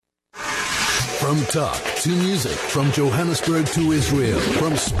From talk to music, from Johannesburg to Israel,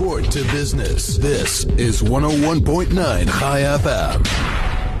 from sport to business, this is 101.9 High FM.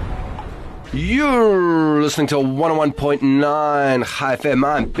 You're listening to 101.9 High FM.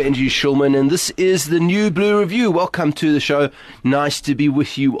 I'm Benji Shulman, and this is the New Blue Review. Welcome to the show. Nice to be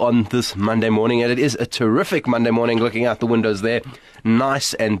with you on this Monday morning, and it is a terrific Monday morning. Looking out the windows there,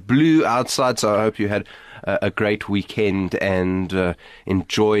 nice and blue outside, so I hope you had a great weekend and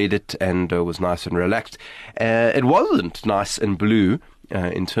enjoyed it and was nice and relaxed. It wasn't nice and blue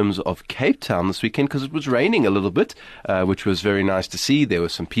in terms of Cape Town this weekend because it was raining a little bit, which was very nice to see. There were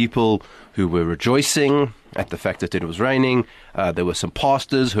some people who were rejoicing at the fact that it was raining. There were some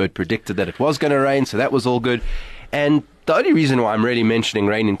pastors who had predicted that it was going to rain, so that was all good. And the only reason why I'm really mentioning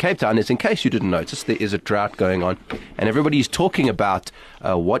rain in Cape Town is, in case you didn't notice, there is a drought going on, and everybody's talking about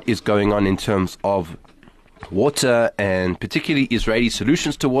what is going on in terms of water, and particularly Israeli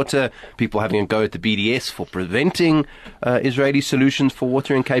solutions to water, people having a go at the BDS for preventing Israeli solutions for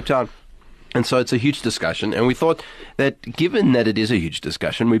water in Cape Town. And so it's a huge discussion, and we thought that given that it is a huge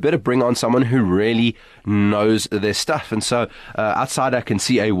discussion, we better bring on someone who really knows their stuff. And so outside I can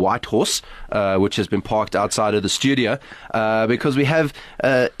see a white horse, which has been parked outside of the studio, because we have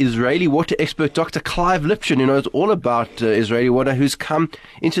Israeli water expert Dr. Clive Lipchin, who knows all about Israeli water, who's come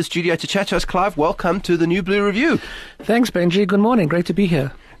into the studio to chat to us. Clive, welcome to the New Blue Review. Thanks, Benji. Good morning. Great to be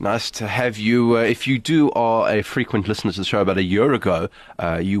here. Nice to have you. If you are a frequent listener to the show, about a year ago,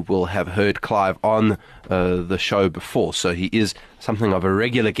 you will have heard Clive on the show before. So he is something of a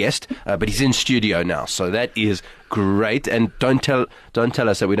regular guest, but he's in studio now. So that is great. And don't tell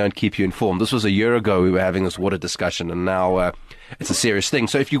us that we don't keep you informed. This was a year ago we were having this water discussion, and now it's a serious thing.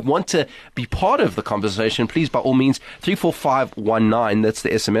 So if you want to be part of the conversation, please, by all means, 34519, that's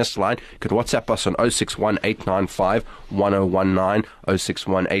the SMS line. You could WhatsApp us on 061-895-1019,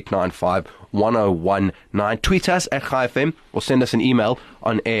 061-895-1019. Tweet us at HighFM or send us an email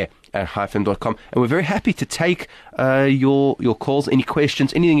on air at highfm.com. And we're very happy to take your calls, any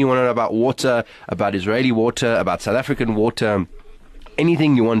questions, anything you want to know about water, about Israeli water, about South African water,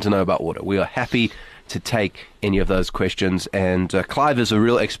 anything you want to know about water. We are happy to take any of those questions, and Clive is a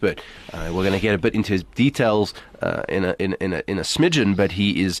real expert. We're going to get a bit into his details in a smidgen, but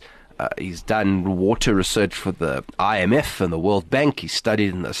he's done water research for the IMF and the World Bank. He's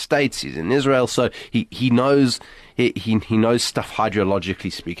studied in the States. He's in Israel, so he knows stuff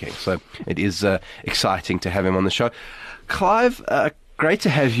hydrologically speaking. So it is exciting to have him on the show. Clive, great to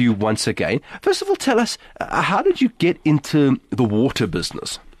have you once again. First of all, tell us, how did you get into the water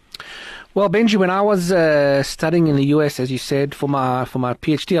business? Well, Benji, when I was studying in the US, as you said, for my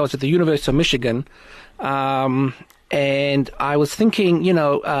PhD, I was at the University of Michigan, and I was thinking, it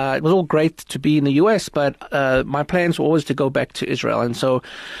was all great to be in the US, but my plans were always to go back to Israel. And so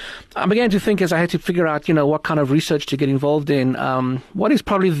I began to think, as I had to figure out, what kind of research to get involved in, what is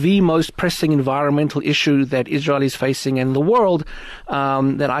probably the most pressing environmental issue that Israel is facing in the world,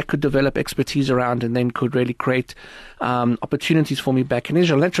 that I could develop expertise around and then could really create opportunities for me back in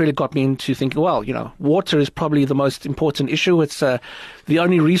Israel. That really got me into thinking, well, water is probably the most important issue. It's the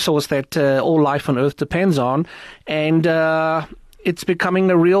only resource that all life on Earth depends on. And it's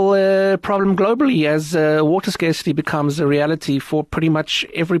becoming a real problem globally as water scarcity becomes a reality for pretty much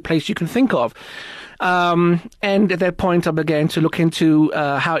every place you can think of. And at that point, I began to look into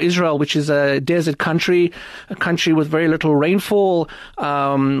how Israel, which is a desert country, a country with very little rainfall,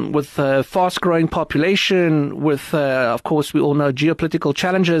 with a fast-growing population, with, of course, we all know geopolitical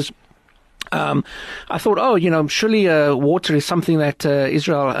challenges. I thought, surely water is something that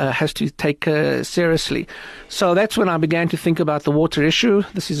Israel has to take seriously. So that's when I began to think about the water issue.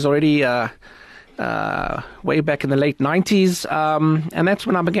 This is already way back in the late 90s. And that's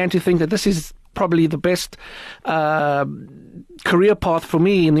when I began to think that this is probably the best career path for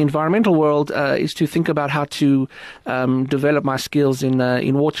me in the environmental world, is to think about how to develop my skills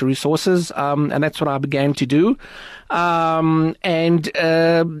in water resources, and that's what I began to do. I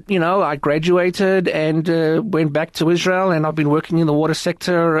graduated and went back to Israel, and I've been working in the water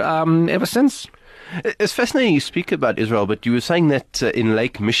sector ever since. It's fascinating you speak about Israel, but you were saying that in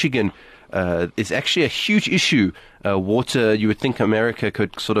Lake Michigan, it's actually a huge issue. Water, you would think America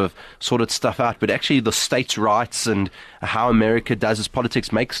could sort of sort its stuff out, but actually the states' rights and how America does its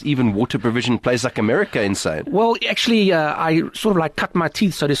politics makes even water provision places like America insane. Well, actually, I sort of like cut my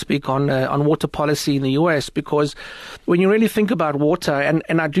teeth, so to speak, on water policy in the US, because when you really think about water,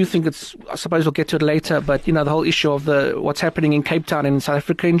 and I do think it's, I suppose we'll get to it later, but the whole issue of what's happening in Cape Town and in South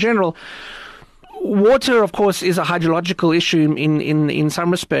Africa in general, Water, of course, is a hydrological issue in some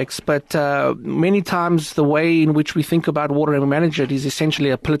respects, but many times the way in which we think about water and manage it is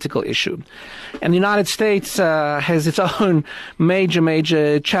essentially a political issue. And the United States has its own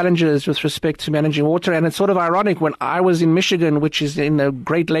major challenges with respect to managing water. And it's sort of ironic, when I was in Michigan, which is in the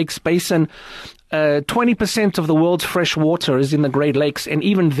Great Lakes Basin, 20% of the world's fresh water is in the Great Lakes. And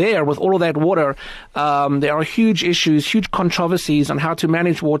even there, with all of that water, there are huge issues, huge controversies on how to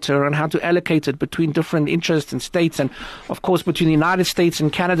manage water and how to allocate it between different interests and states, and, of course, between the United States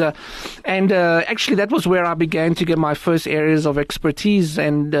and Canada. And actually, that was where I began to get my first areas of expertise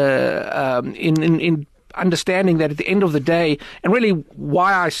and in understanding that at the end of the day, and really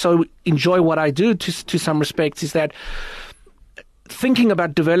why I so enjoy what I do to some respects, is that thinking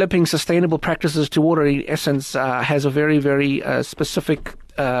about developing sustainable practices to water, in essence, has a very specific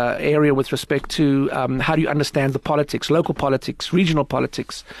area with respect to how do you understand the politics, local politics, regional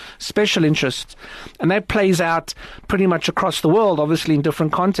politics, special interests. And that plays out pretty much across the world, obviously in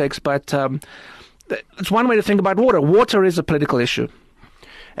different contexts, but it's one way to think about water. Water is a political issue.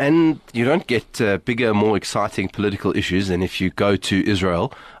 And you don't get bigger, more exciting political issues than if you go to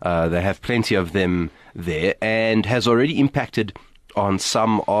Israel. They have plenty of them there, and has already impacted on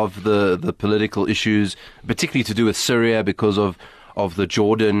some of the political issues, particularly to do with Syria because of the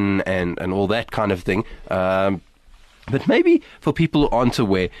Jordan and all that kind of thing. But maybe for people who aren't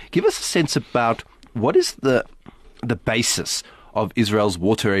aware, give us a sense about what is the basis of Israel's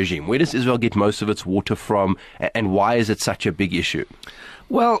water regime. Where does Israel get most of its water from, and why is it such a big issue?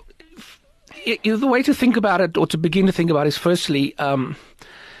 Well, the way to think about it, or to begin to think about it, is firstly,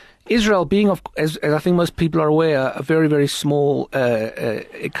 Israel being, as I think most people are aware, a very small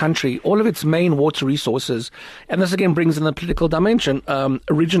country, all of its main water resources, and this again brings in the political dimension,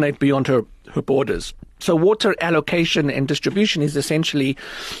 originate beyond her borders. So water allocation and distribution is essentially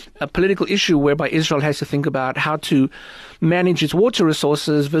a political issue whereby Israel has to think about how to manage its water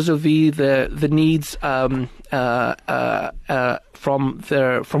resources vis-a-vis the needs from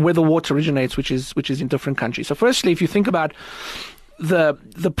where the water originates, which is in different countries. So firstly, if you think about the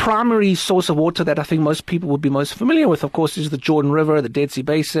primary source of water that I think most people would be most familiar with, of course, is the Jordan River, the Dead Sea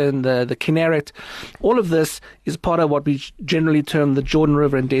Basin, the Kinneret. All of this is part of what we generally term the Jordan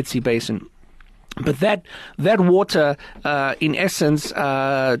River and Dead Sea Basin. But that water, in essence,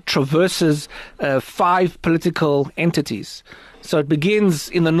 traverses 5 political entities. So it begins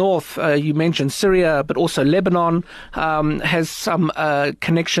in the north. You mentioned Syria, but also Lebanon has some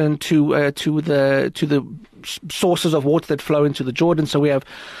connection to the sources of water that flow into the Jordan. So we have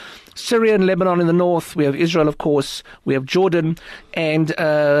Syria and Lebanon in the north. We have Israel, of course. We have Jordan, and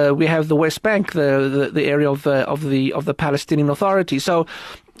we have the West Bank, the area of the Palestinian Authority. So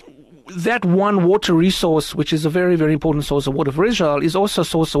that one water resource, which is a very important source of water for Israel, is also a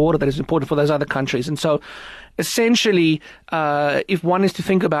source of water that is important for those other countries. And so essentially, if one is to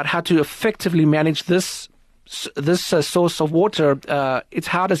think about how to effectively manage this source of water, it's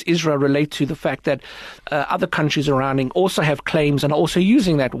how does Israel relate to the fact that other countries around it also have claims and are also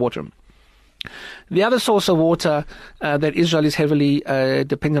using that water. The other source of water that Israel is heavily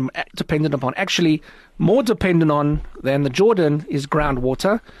dependent upon, actually more dependent on than the Jordan, is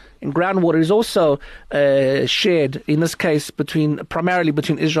groundwater. And groundwater is also shared, in this case, primarily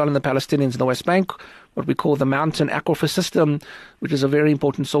between Israel and the Palestinians in the West Bank, what we call the mountain aquifer system, which is a very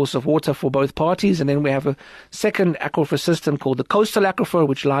important source of water for both parties. And then we have a second aquifer system called the coastal aquifer,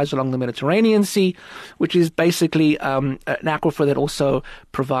 which lies along the Mediterranean Sea, which is basically an aquifer that also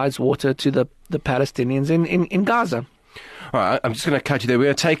provides water to the Palestinians in Gaza. All right, I'm just going to cut you there. We're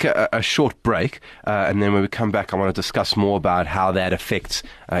going to take a short break, and then when we come back, I want to discuss more about how that affects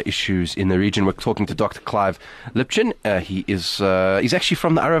issues in the region. We're talking to Dr. Clive Lipchin. He's actually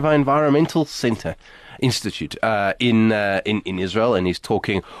from the Arava Institute in Israel, and he's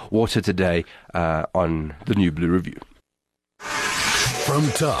talking water today on the New Blue Review. From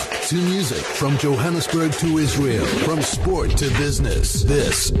talk to music, from Johannesburg to Israel, from sport to business,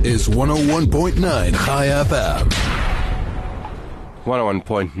 this is 101.9 High FM.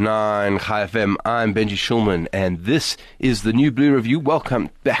 101.9 High FM. I'm Benji Schulman, and this is the New Blue Review.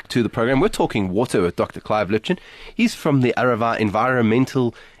 Welcome back to the program. We're talking water with Dr. Clive Lipchin. He's from the Arava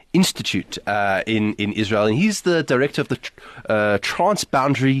Environmental Institute in Israel, and he's the director of the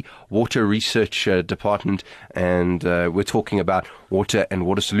Transboundary Water Research Department, and we're talking about water and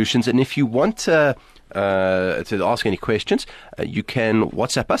water solutions. And if you want to ask any questions, you can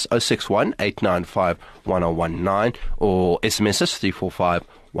WhatsApp us 061 895 1019 or SMS us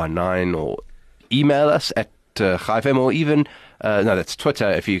 34519 or email us at Chaifem, or even that's Twitter.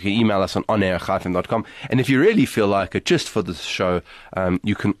 If you can email us on onair@chaifem.com. And if you really feel like it, just for this show,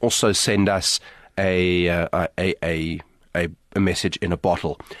 you can also send us a message in a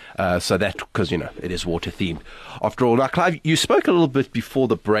bottle. So that, because, it is water themed. After all, now, Clive, you spoke a little bit before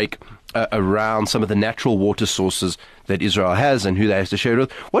the break around some of the natural water sources that Israel has and who they have to share it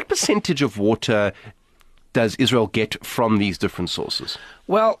with. What percentage of water does Israel get from these different sources?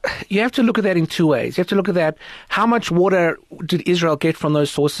 Well, you have to look at that in two ways. You have to look at that, how much water did Israel get from those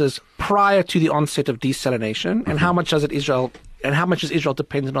sources prior to the onset of desalination, and how much is Israel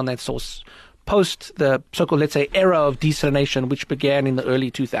dependent on that source post the so-called, let's say, era of desalination, which began in the early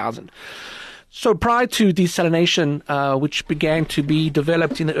 2000s. So prior to desalination, which began to be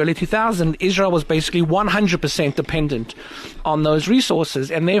developed in the early 2000s, Israel was basically 100% dependent on those resources.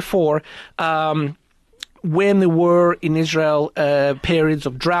 And therefore, when there were in Israel periods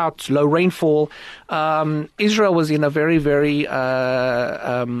of drought, low rainfall, Israel was in a very, very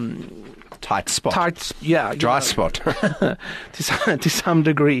tight spot. Dry spot. to some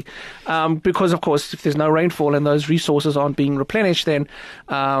degree. Because, of course, if there's no rainfall and those resources aren't being replenished, then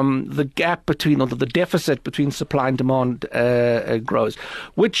the gap between, or the deficit between supply and demand grows,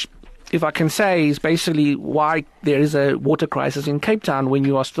 which, if I can say, is basically why there is a water crisis in Cape Town when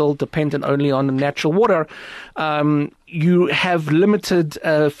you are still dependent only on natural water. You have limited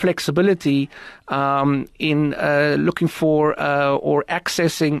flexibility in looking for or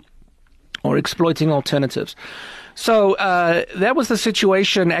accessing or exploiting alternatives. So that was the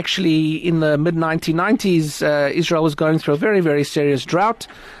situation actually in the mid-1990s. Israel was going through a very, very serious drought.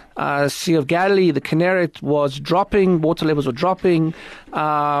 Sea of Galilee, the Kinneret was dropping, water levels were dropping,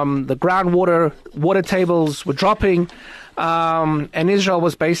 the groundwater, water tables were dropping, and Israel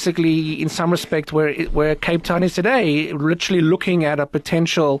was basically, in some respect, where Cape Town is today, literally looking at a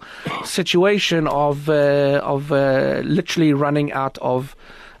potential situation of literally running out of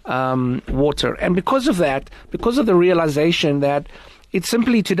water. And because of that, because of the realization that it's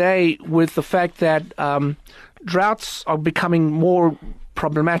simply today, with the fact that droughts are becoming more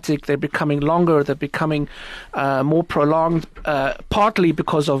problematic, they're becoming longer, they're becoming more prolonged, partly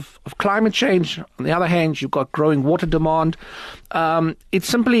because of climate change. On the other hand, you've got growing water demand. It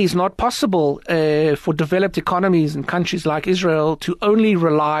simply is not possible for developed economies in countries like Israel to only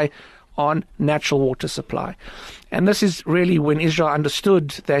rely on natural water supply. And this is really when Israel understood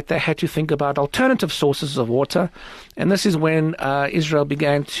that they had to think about alternative sources of water. And this is when Israel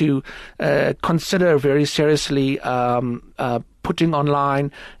began to consider very seriously putting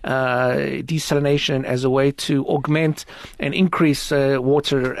online desalination as a way to augment and increase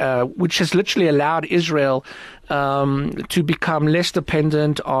water, which has literally allowed Israel to become less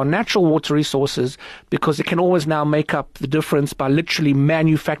dependent on natural water resources, because it can always now make up the difference by literally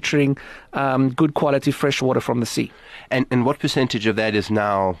manufacturing good quality fresh water from the sea. And what percentage of that is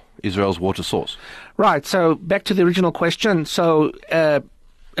now Israel's water source? Right. So back to the original question. So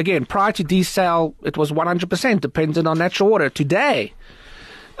again, prior to desal, it was 100% dependent on natural water. Today,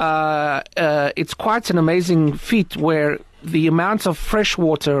 it's quite an amazing feat where the amount of fresh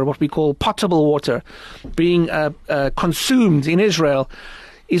water, what we call potable water, being consumed in Israel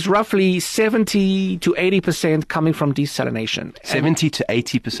is roughly 70 to 80% coming from desalination. 70 to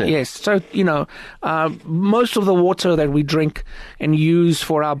 80%? Yes. So, most of the water that we drink and use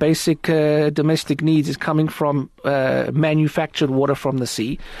for our basic domestic needs is coming from manufactured water from the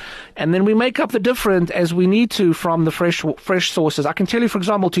sea. And then we make up the difference as we need to from the fresh sources. I can tell you, for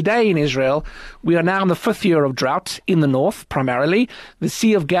example, today in Israel, we are now in the 5th year of drought in the north, primarily. The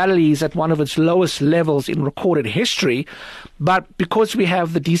Sea of Galilee is at one of its lowest levels in recorded history. But because we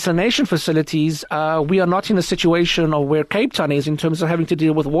have the desalination facilities, we are not in a situation of where Cape Town is in terms of having to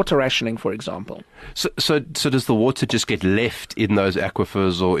deal with water rationing, for example. So does the water just get left in those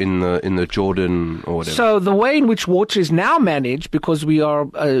aquifers or in the Jordan or whatever? So the way in which water is now managed, because we are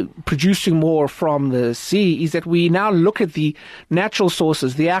producing more from the sea, is that we now look at the natural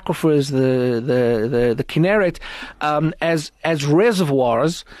sources, the aquifers, the Kinneret, as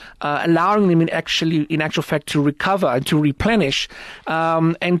reservoirs, allowing them in actual fact to recover and to replenish,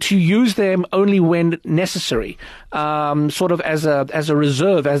 and to use them only when necessary, sort of as a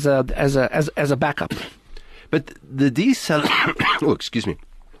reserve, as a backup. But the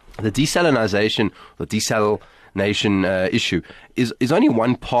the desalination, the desalination issue is only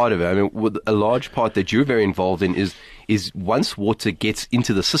one part of it. I mean, a large part that you're very involved in is once water gets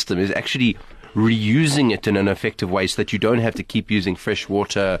into the system, is actually reusing it in an effective way so that you don't have to keep using fresh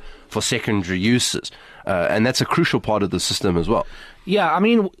water for secondary uses. And that's a crucial part of the system as well. Yeah, I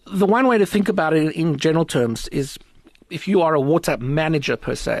mean, the one way to think about it in general terms is, if you are a water manager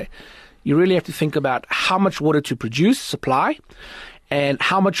per se, you really have to think about how much water to produce, supply, and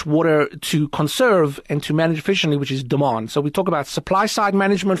how much water to conserve and to manage efficiently, which is demand. So we talk about supply side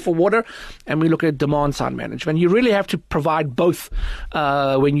management for water, and we look at demand side management. You really have to provide both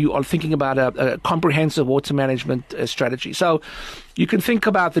when you are thinking about a comprehensive water management strategy. So you can think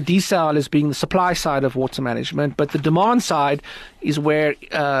about the desal as being the supply side of water management, but the demand side is where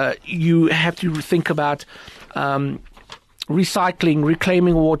you have to think about recycling,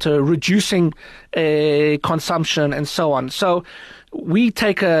 reclaiming water, reducing consumption, and so on. So we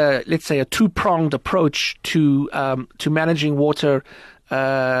take let's say, a two-pronged approach to managing water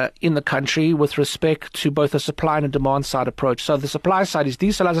in the country with respect to both a supply and a demand side approach. So the supply side is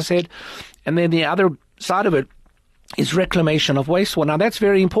desal, as I said, and then the other side of it is reclamation of wastewater. Now, that's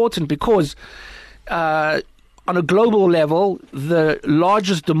very important because on a global level, the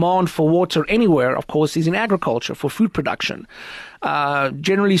largest demand for water anywhere, of course, is in agriculture, for food production.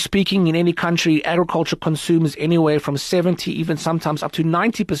 Generally speaking, in any country, agriculture consumes anywhere from 70, even sometimes up to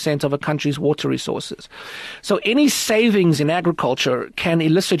 90% of a country's water resources. So any savings in agriculture can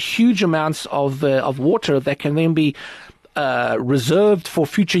elicit huge amounts of water that can then be reserved for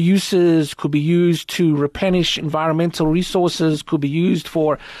future uses, could be used to replenish environmental resources, could be used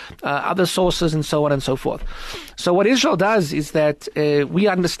for other sources, and so on and so forth. So what Israel does is that we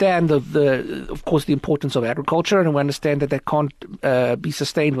understand of course, the importance of agriculture, and we understand that can't be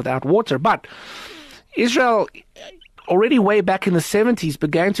sustained without water. But Israel, already way back in the 70s,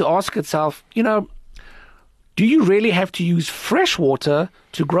 began to ask itself, do you really have to use fresh water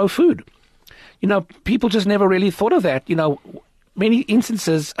to grow food? People just never really thought of that. Many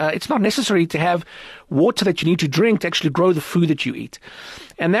instances, it's not necessary to have water that you need to drink to actually grow the food that you eat.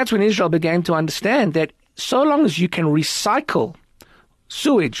 And that's when Israel began to understand that so long as you can recycle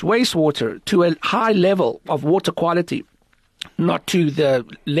sewage, wastewater to a high level of water quality, not to the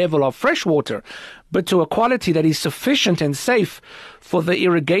level of fresh water, but to a quality that is sufficient and safe for the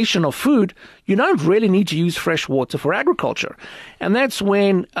irrigation of food, you don't really need to use fresh water for agriculture. And that's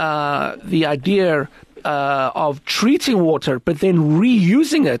when the idea of treating water but then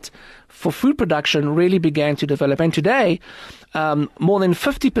reusing it for food production really began to develop. And today, more than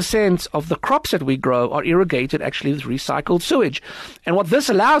 50% of the crops that we grow are irrigated actually with recycled sewage. And what this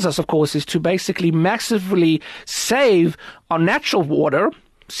allows us, of course, is to basically massively save on natural water,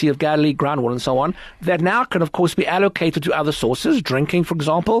 Sea of Galilee, groundwater, and so on, that now can, of course, be allocated to other sources, drinking, for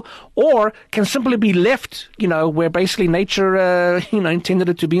example, or can simply be left, where basically nature, intended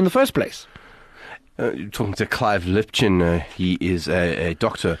it to be in the first place. You're talking to Clive Lipchin. He is a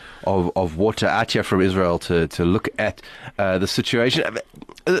doctor of water out here from Israel to look at the situation.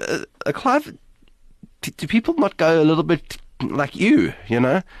 Clive, do people not go a little bit like you,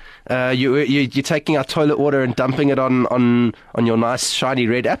 You're taking our toilet water and dumping it on your nice shiny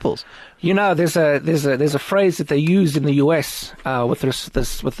red apples. There's a phrase that they use in the US with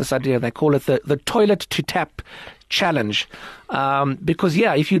this idea. They call it the toilet to tap challenge. Because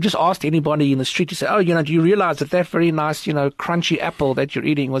if you just asked anybody in the street to say, do you realize that very nice, crunchy apple that you're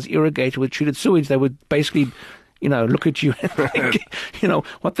eating was irrigated with treated sewage, they would basically look at you and think,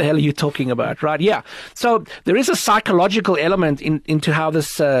 what the hell are you talking about, right? Yeah. So there is a psychological element into how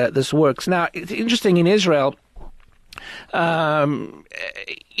this works. Now, it's interesting in Israel.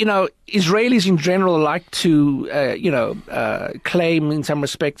 Israelis in general like to, claim in some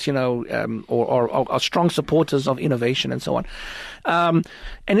respects, or are strong supporters of innovation and so on.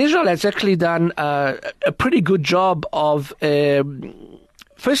 And Israel has actually done a pretty good job of,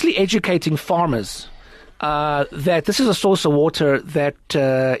 firstly, educating farmers that this is a source of water that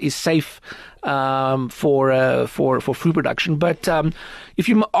is safe for food production. But if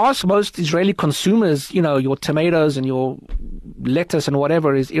you ask most Israeli consumers, your tomatoes and your lettuce and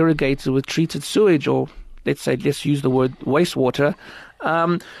whatever is irrigated with treated sewage, or let's use the word wastewater,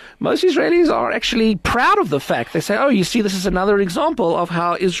 most Israelis are actually proud of the fact. They say, you see, this is another example of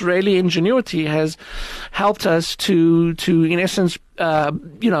how Israeli ingenuity has helped us to in essence,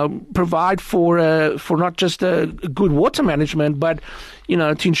 provide for not just a good water management, but,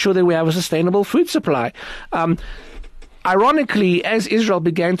 to ensure that we have a sustainable food supply. Ironically, as Israel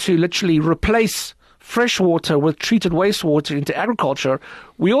began to literally replace fresh water with treated wastewater into agriculture,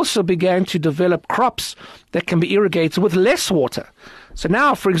 we also began to develop crops that can be irrigated with less water. So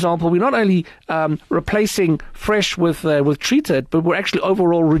now, for example, we're not only replacing fresh with treated, but we're actually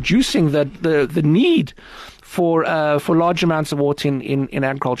overall reducing the need for large amounts of water in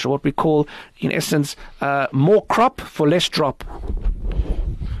agriculture. What we call, in essence, more crop for less drop.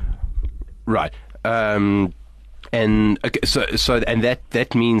 Right. And okay, so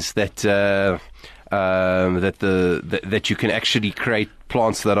that means that that you can actually create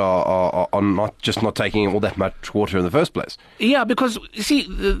plants that are not taking all that much water in the first place. Yeah, because you see,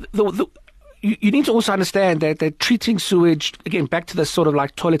 you need to also understand that treating sewage, again, back to the sort of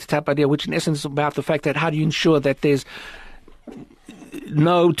like toilet to tap idea, which in essence is about the fact that how do you ensure that there's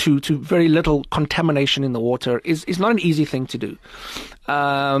no to very little contamination in the water is not an easy thing to do.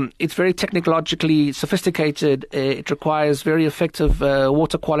 It's very technologically sophisticated. It requires very effective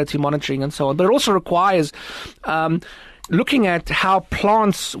water quality monitoring and so on. But it also requires looking at how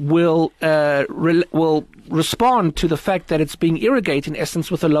plants will respond to the fact that it's being irrigated, in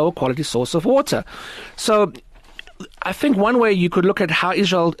essence, with a lower quality source of water. So I think one way you could look at how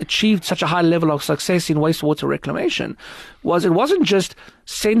Israel achieved such a high level of success in wastewater reclamation was it wasn't just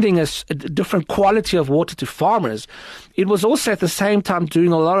sending us a different quality of water to farmers. It was also at the same time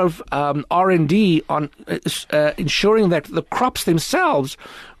doing a lot of R&D on ensuring that the crops themselves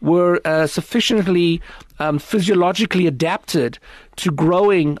were sufficiently physiologically adapted to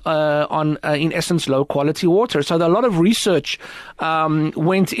growing on, in essence, low-quality water. So a lot of research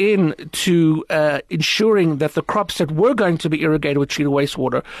went in to ensuring that the crops that were going to be irrigated with treated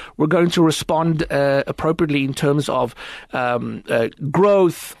wastewater were going to respond appropriately in terms of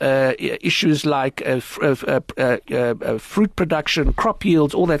growth, issues like fruit production, crop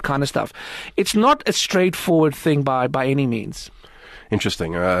yields, all that kind of stuff. It's not a straightforward thing by any means.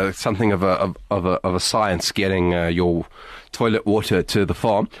 Interesting. Something of a science getting your toilet water to the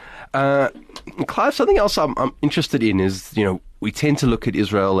farm. Clive, something else I'm interested in is, we tend to look at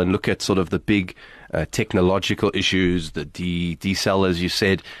Israel and look at sort of the big technological issues, the decel, as you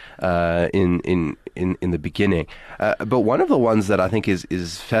said in the beginning. But one of the ones that I think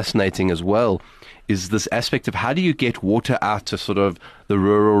is fascinating as well is this aspect of how do you get water out to sort of the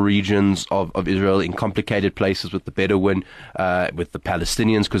rural regions of Israel in complicated places with the Bedouin, with the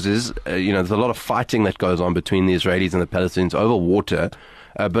Palestinians, because there's a lot of fighting that goes on between the Israelis and the Palestinians over water,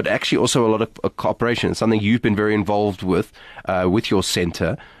 but actually also a lot of cooperation. It's something you've been very involved with your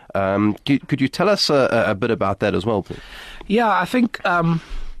center. Could you tell us a bit about that as well, please? Yeah, I think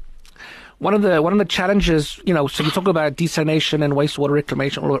one of the challenges, so you talk about desalination and wastewater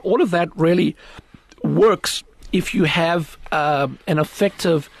reclamation, all of that really works if you have an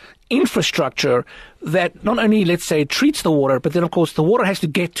effective infrastructure that not only, let's say, treats the water, but then, of course, the water has to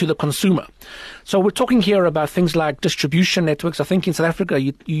get to the consumer. So we're talking here about things like distribution networks. I think in South Africa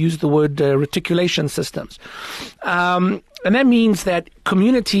you use the word reticulation systems. And that means that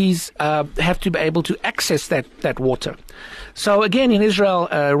communities have to be able to access that water. So again, in Israel,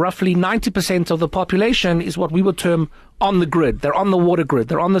 roughly 90% of the population is what we would term on the grid. They're on the water grid.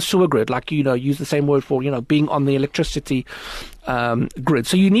 They're on the sewer grid, like, use the same word for, being on the electricity grid.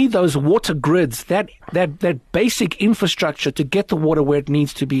 So you need those water grids, that basic infrastructure to get the water where it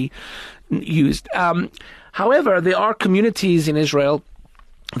needs to be used. However, there are communities in Israel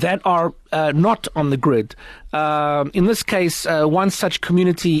that are not on the grid. In this case, one such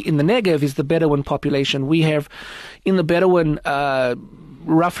community in the Negev is the Bedouin population. We have in the Bedouin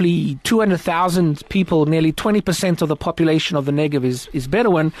roughly 200,000 people, nearly 20% of the population of the Negev is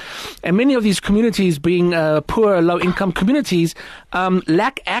Bedouin. And many of these communities, being poor, low-income communities,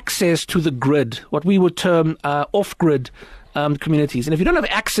 lack access to the grid, what we would term off-grid communities. And if you don't have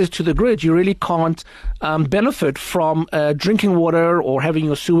access to the grid, you really can't benefit from drinking water or having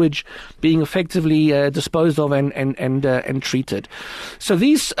your sewage being effectively disposed of and treated. So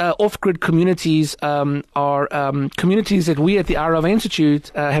these off-grid communities are communities that we at the Arava Institute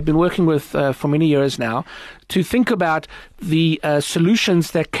have been working with for many years now to think about the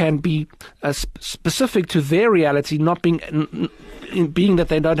solutions that can be specific to their reality, not being that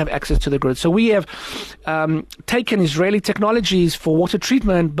they don't have access to the grid. So we have taken Israeli technologies for water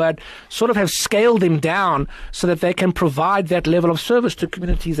treatment, but sort of have scaled them down so that they can provide that level of service to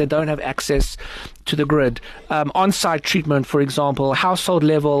communities that don't have access to the grid. On-site treatment, for example, household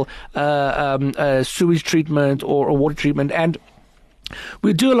level sewage treatment or water treatment. And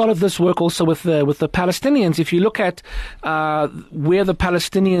we do a lot of this work also with the Palestinians. If you look at where the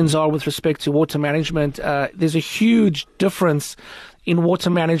Palestinians are with respect to water management, there's a huge difference in water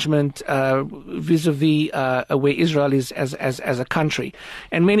management vis-a-vis where Israel is as a country.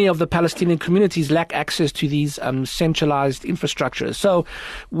 And many of the Palestinian communities lack access to these centralized infrastructures. So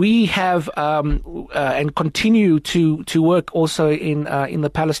we have and continue to work also in the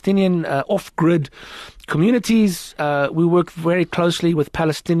Palestinian off-grid communities. We work very closely with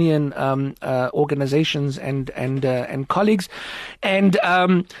Palestinian organizations and colleagues, and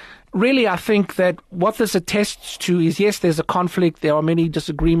really, I think that what this attests to is, yes, there's a conflict. There are many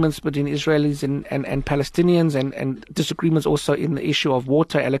disagreements between Israelis and Palestinians, and disagreements also in the issue of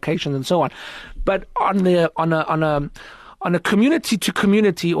water allocation and so on. But on a community to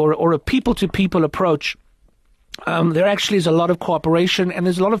community or a people to people approach, there actually is a lot of cooperation, and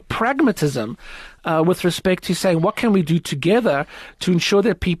there's a lot of pragmatism with respect to saying, what can we do together to ensure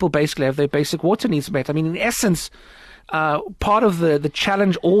that people basically have their basic water needs met? I mean, in essence, part of the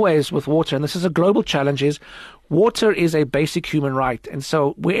challenge always with water, and this is a global challenge, is water is a basic human right. And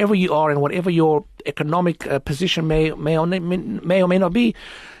so wherever you are and whatever your economic position may or may not be,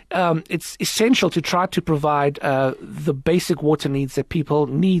 it's essential to try to provide the basic water needs that people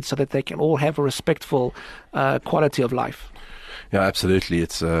need so that they can all have a respectful quality of life. Yeah, absolutely.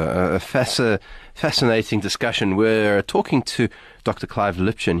 It's a fascinating discussion. We're talking to Dr. Clive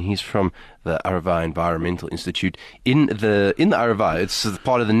Lipchin. He's from the Arava Environmental Institute in the Arava. It's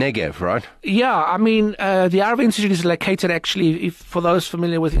part of the Negev, right? Yeah, I mean, the Arava Institute is located actually, for those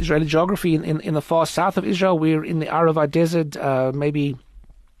familiar with Israeli geography, in the far south of Israel. We're in the Arava Desert, maybe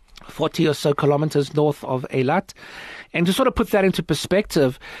 40 or so kilometers north of Eilat. And to sort of put that into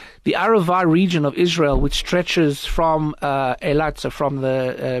perspective, the Arava region of Israel, which stretches from Eilat, so from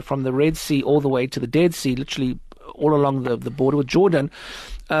the Red Sea all the way to the Dead Sea, literally all along the border with Jordan,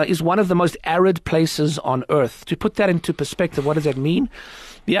 is one of the most arid places on earth. To put that into perspective, what does that mean?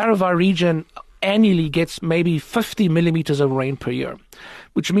 The Arava region annually gets maybe 50 millimeters of rain per year,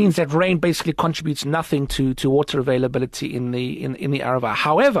 which means that rain basically contributes nothing to water availability in the Arava.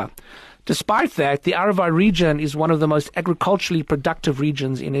 However, despite that, the Arava region is one of the most agriculturally productive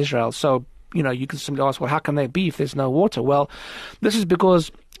regions in Israel. So, you can simply ask, well, how can that be if there's no water? Well, this is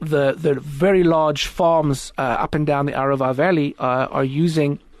because the very large farms up and down the Arava Valley are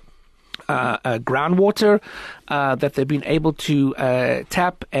using groundwater that they've been able to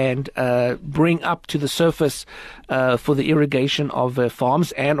tap and bring up to the surface for the irrigation of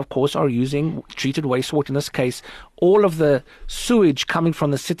farms, and of course are using treated wastewater. In this case, all of the sewage coming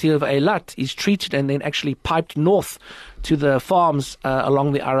from the city of Eilat is treated and then actually piped north to the farms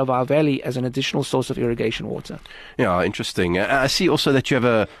along the Arava Valley as an additional source of irrigation water. Yeah, interesting. I see also that you have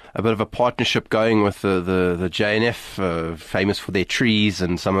a bit of a partnership going with the JNF, famous for their trees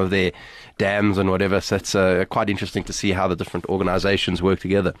and some of their dams and whatever. So it's quite interesting to see how the different organizations work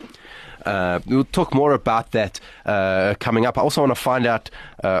together. We'll talk more about that coming up. I also want to find out,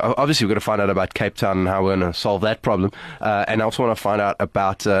 obviously we're going to find out about Cape Town and how we're going to solve that problem. And I also want to find out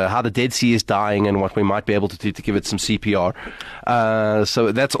about how the Dead Sea is dying and what we might be able to do to give it some CPR.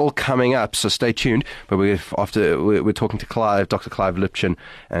 So that's all coming up, so stay tuned. But we're talking to Dr. Clive Lipchin,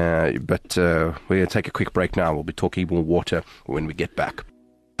 but we're going to take a quick break now. We'll be talking more water when we get back.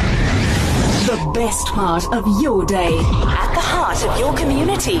 The best part of your day. At the heart of your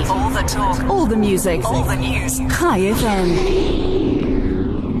community. All the talk. All the music. All the news. Chai FM.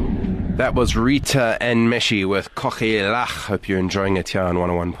 That was Rita and Meshi with Kochi Lach. Hope you're enjoying it here on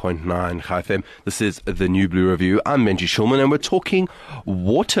 101.9 Chai FM. This is the New Blue Review. I'm Benji Shulman, and we're talking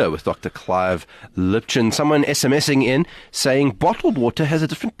water with Dr. Clive Lipchin. Someone SMSing in saying bottled water has a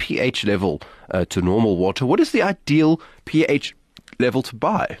different pH level to normal water. What is the ideal pH level to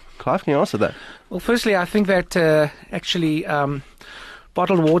buy? Clive, can you answer that? Well, firstly, I think that actually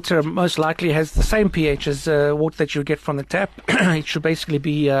bottled water most likely has the same pH as water that you get from the tap. It should basically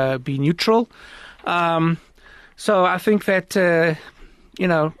be neutral. So I think that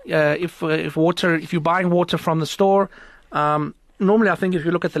if you're buying water from the store, normally I think if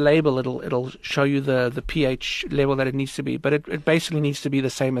you look at the label, it'll show you the pH level that it needs to be, but it basically needs to be the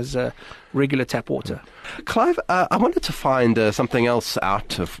same as regular tap water. Clive, I wanted to find something else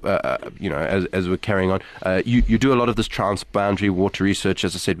out of, as we're carrying on. You do a lot of this transboundary water research.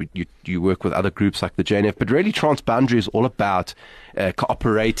 As I said, you work with other groups like the JNF, but really transboundary is all about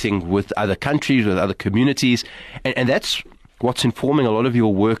cooperating with other countries, with other communities, and that's what's informing a lot of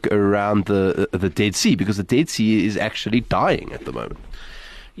your work around the Dead Sea, because the Dead Sea is actually dying at the moment.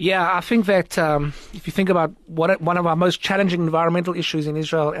 Yeah, I think that if you think about one of our most challenging environmental issues in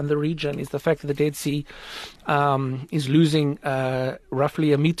Israel and the region is the fact that the Dead Sea is losing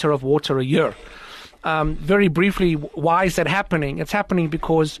roughly a meter of water a year. Very briefly, why is that happening? It's happening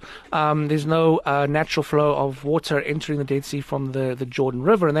because there's no natural flow of water entering the Dead Sea from the Jordan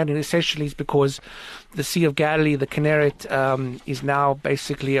River, and that essentially is because the Sea of Galilee, the Kinneret, is now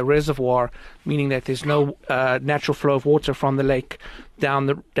basically a reservoir, meaning that there's no natural flow of water from the lake down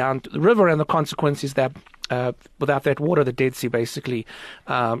to the river, and the consequence is that without that water, the Dead Sea basically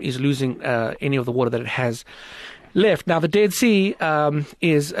is losing any of the water that it has. left. Now, the Dead Sea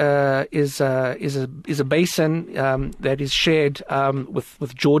is a basin that is shared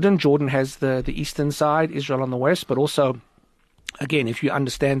with Jordan. Jordan has the eastern side, Israel on the west, but also, again, if you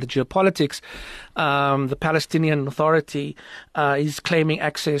understand the geopolitics, the Palestinian Authority is claiming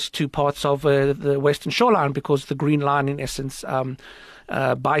access to parts of the western shoreline because the Green Line, in essence,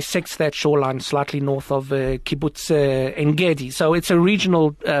 bisects that shoreline slightly north of Kibbutz En-Gedi. So it's a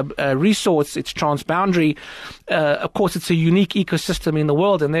regional resource. It's transboundary. Of course, it's a unique ecosystem in the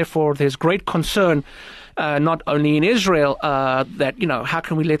world, and therefore there's great concern not only in Israel that, how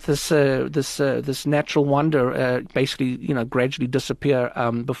can we let this natural wonder basically, gradually disappear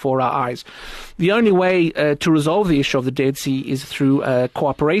before our eyes. The only way to resolve the issue of the Dead Sea is through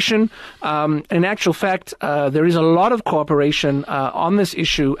cooperation. In actual fact, there is a lot of cooperation on this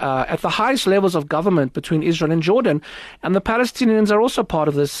issue at the highest levels of government between Israel and Jordan, and the Palestinians are also part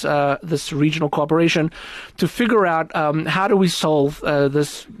of this regional cooperation to figure out how do we solve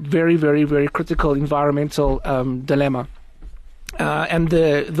this very, very, very critical environmental dilemma. And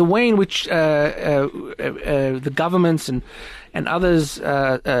the way in which the governments and others,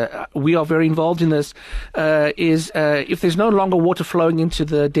 we are very involved in this, is if there's no longer water flowing into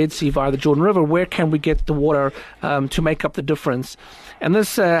the Dead Sea via the Jordan River, where can we get the water to make up the difference? And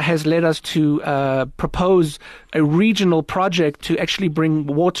this has led us to propose a regional project to actually bring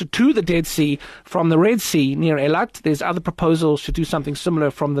water to the Dead Sea from the Red Sea near Eilat. There's other proposals to do something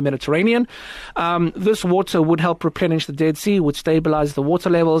similar from the Mediterranean. This water would help replenish the Dead Sea, would stabilize the water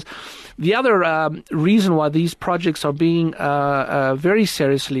levels. The other reason why these projects are being very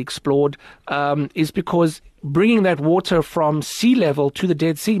seriously explored is because bringing that water from sea level to the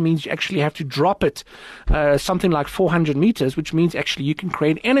Dead Sea means you actually have to drop it something like 400 meters, which means actually you can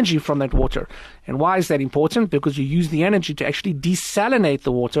create energy from that water. And why is that important? Because you use the energy to actually desalinate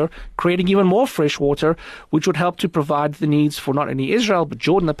the water, creating even more fresh water, which would help to provide the needs for not only Israel, but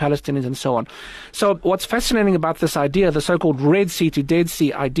Jordan, the Palestinians, and so on. So what's fascinating about this idea, the so-called Red Sea to Dead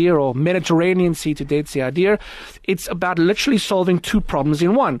Sea idea, or Mediterranean Sea to Dead Sea idea, it's about literally solving two problems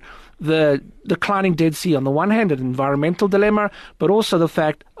in one. The declining Dead Sea on the one hand, an environmental dilemma, but also the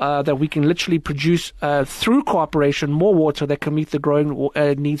fact that we can literally produce through cooperation more water that can meet the growing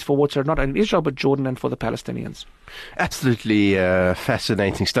needs for water, not only in Israel, but Jordan and for the Palestinians. Absolutely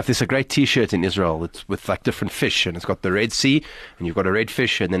fascinating stuff. There's a great T-shirt in Israel. It's with like different fish, and it's got the Red Sea, and you've got a red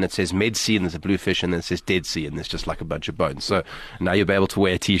fish, and then it says Med Sea, and there's a blue fish, and then it says Dead Sea, and there's just like a bunch of bones. So now you'll be able to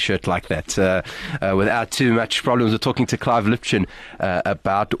wear a T-shirt like that without too much problems. We're talking to Clive Lipchin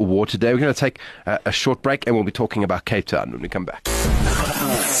about water today. We're going to take a short break, and we'll be talking about Cape Town when we come back.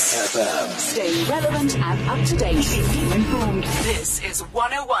 Stay relevant and up to date. Keep you informed. This is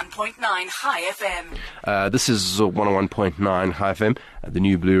 101.9 High FM. This is 101.9 High FM, the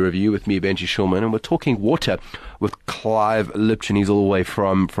New Blue Review with me, Benji Shulman, and we're talking water with Clive Lipchin. He's all the way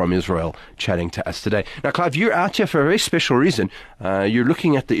from Israel chatting to us today. Now, Clive, you're out here for a very special reason. You're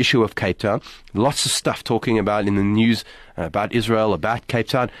looking at the issue of Cape Town. Lots of stuff talking about in the news about Israel, about Cape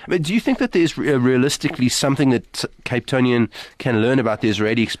Town. I mean, do you think that there's realistically something that Cape Townian can learn about the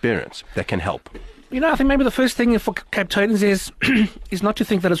Israeli experience that can help? I think maybe the first thing for Cape Townians is not to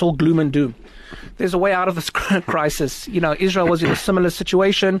think that it's all gloom and doom. There's a way out of this crisis. Israel was in a similar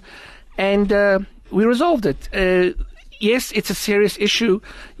situation, and we resolved it. Yes, it's a serious issue.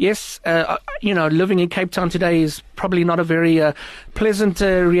 Yes, living in Cape Town today is probably not a very pleasant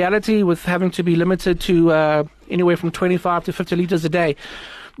reality, with having to be limited to anywhere from 25 to 50 liters a day.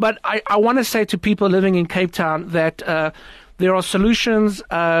 But I want to say to people living in Cape Town that there are solutions,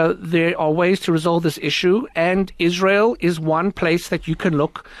 there are ways to resolve this issue, and Israel is one place that you can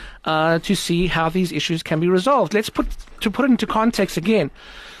look to see how these issues can be resolved. To put it into context again.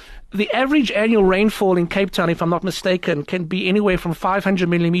 The average annual rainfall in Cape Town, if I'm not mistaken, can be anywhere from 500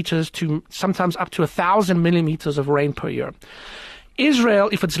 millimeters to sometimes up to 1,000 millimeters of rain per year. Israel,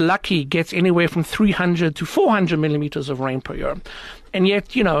 if it's lucky, gets anywhere from 300 to 400 millimeters of rain per year. And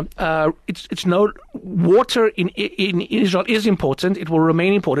yet, it's no water in Israel is important. It will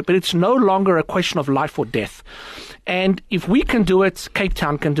remain important, but it's no longer a question of life or death. And if we can do it, Cape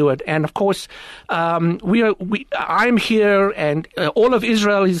Town can do it. And of course, I'm here, and all of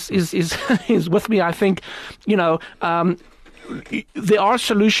Israel is with me. I think, there are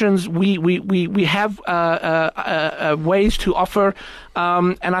solutions. We have ways to offer,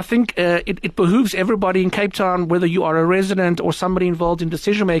 and I think it behooves everybody in Cape Town, whether you are a resident or somebody involved in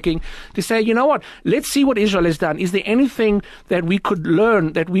decision making, to say, you know what, let's see what Israel has done. Is there anything that we could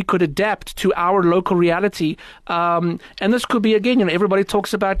learn, that we could adapt to our local reality? And this could be, again, everybody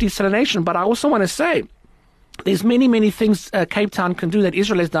talks about desalination, but I also want to say, There's many, many things Cape Town can do that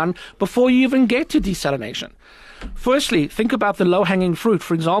Israel has done before you even get to desalination. Firstly, think about the low-hanging fruit.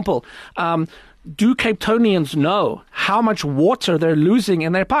 For example, do Cape Townians know how much water they're losing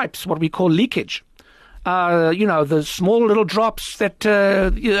in their pipes, what we call leakage? The small little drops that,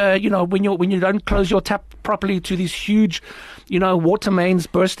 when you don't close your tap properly to these huge, water mains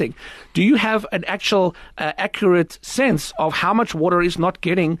bursting. Do you have an actual accurate sense of how much water is not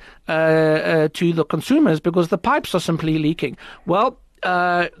getting to the consumers because the pipes are simply leaking? Well,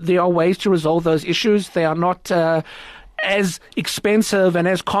 there are ways to resolve those issues. They are not as expensive and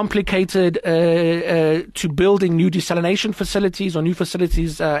as complicated to building new desalination facilities or new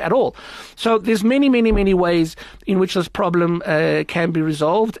facilities at all. So there's many, many, many ways in which this problem can be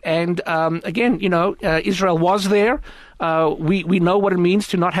resolved. And again, Israel was there. We know what it means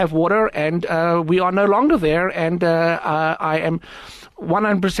to not have water, and we are no longer there. And I am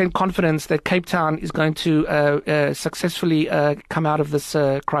 100% confident that Cape Town is going to successfully come out of this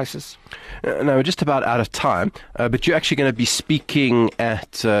crisis. Now, we're just about out of time, but you're actually going to be speaking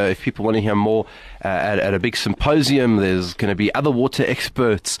at, if people want to hear more, at a big symposium. There's going to be other water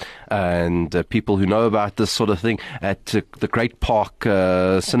experts and people who know about this sort of thing at the Great Park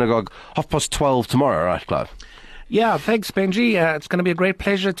Synagogue, 12:30 tomorrow, right, Clive? Yeah, thanks, Benji. It's going to be a great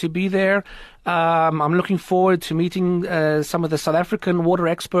pleasure to be there. I'm looking forward to meeting some of the South African water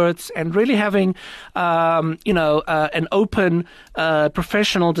experts and really having, an open,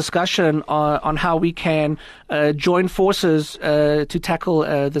 professional discussion on how we can join forces to tackle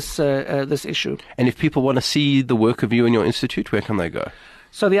this issue. And if people want to see the work of you and your institute, where can they go?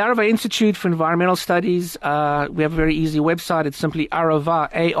 So the Arava Institute for Environmental Studies, we have a very easy website. It's simply arava,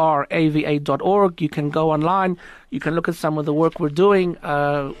 arava.org. You can go online. You can look at some of the work we're doing.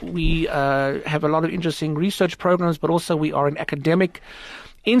 We have a lot of interesting research programs, but also we are an academic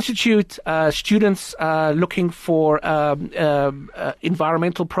institute. Students looking for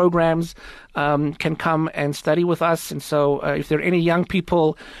environmental programs can come and study with us. And so if there are any young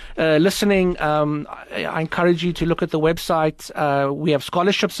people listening, I encourage you to look at the website. We have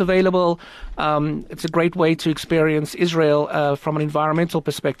scholarships available. It's a great way to experience Israel from an environmental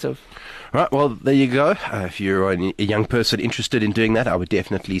perspective. Right, well, there you go. If you're a young person interested in doing that, I would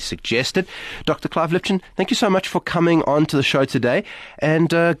definitely suggest it. Dr. Clive Lipchin, thank you so much for coming on to the show today, and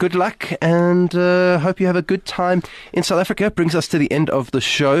good luck, and hope you have a good time in South Africa. It brings us to the end of the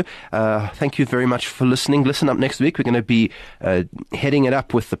show. Thank you very much for listening. Listen up next week. We're going to be heading it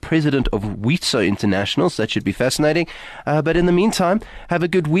up with the president of Wheatso International, so that should be fascinating. But in the meantime, have a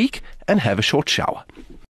good week and have a short shower.